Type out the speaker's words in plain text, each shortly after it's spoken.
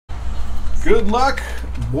Good luck.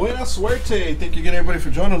 Buena suerte. Thank you again, everybody, for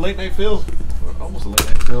joining Late Night Phil. Almost a Late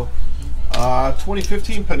Night Phil.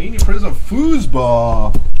 2015 Panini Prizm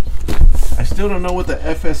Foosball. I still don't know what the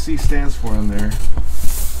FSC stands for in there.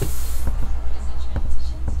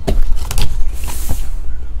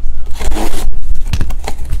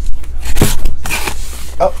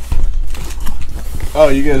 Oh,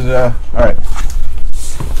 you guys, alright.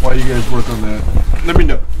 While you guys work on that, let me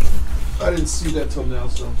know. I didn't see that till now,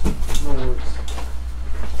 so no worries.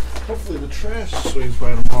 Hopefully the trash swings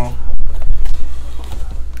by tomorrow.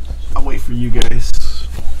 I'll wait for you guys.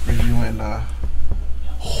 For you and,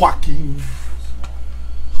 Joaquin.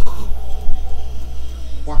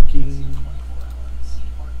 Joaquin.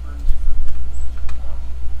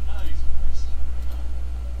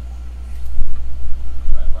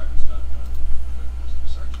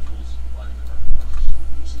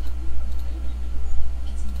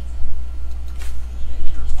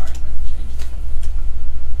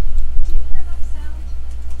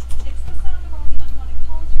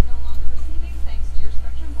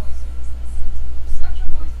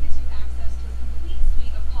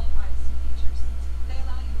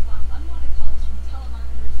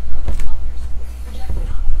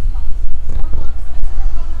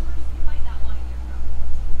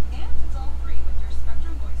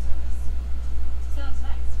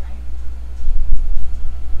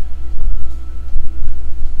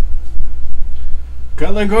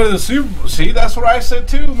 Cutler go to the Super Bowl. See, that's what I said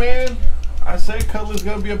too, man. I said Cutler's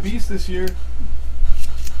gonna be a beast this year.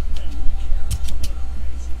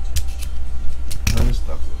 Let me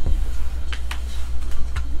stop it.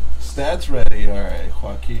 Stats ready. All right,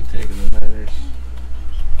 Joaquin taking the Niners.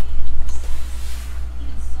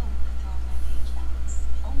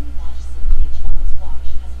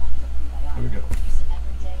 Here we go.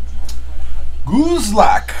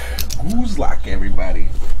 Goose-lock, everybody.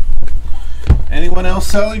 Anyone else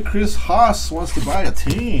selling? Chris Haas wants to buy a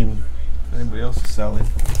team. Anybody else is selling?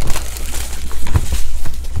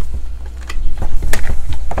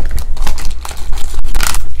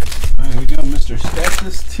 Alright, we go, Mr.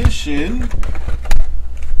 Statistician.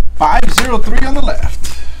 503 on the left.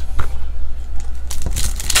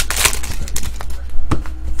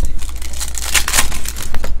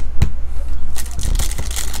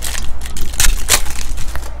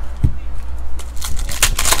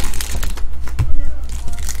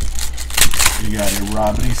 You got a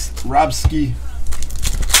Robski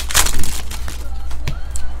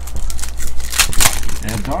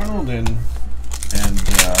and Darnold and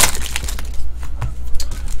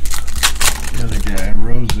the other guy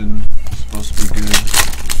Rosen supposed to be good.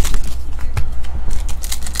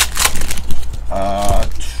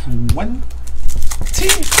 20.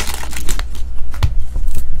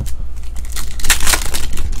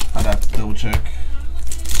 I'd have to double check.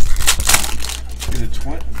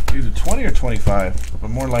 Either 20 or 25, but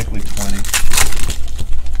more likely 20.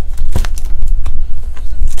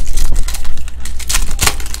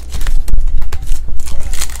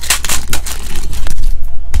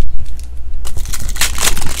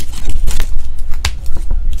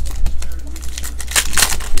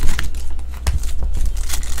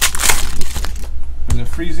 Is it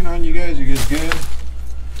freezing on you guys? You guys good?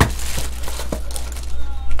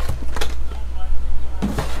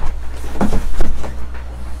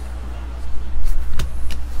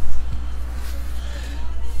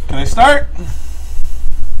 Can I start?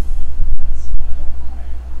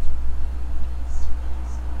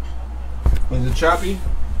 Was it choppy?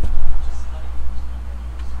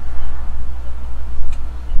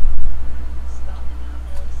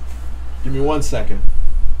 Give me 1 second.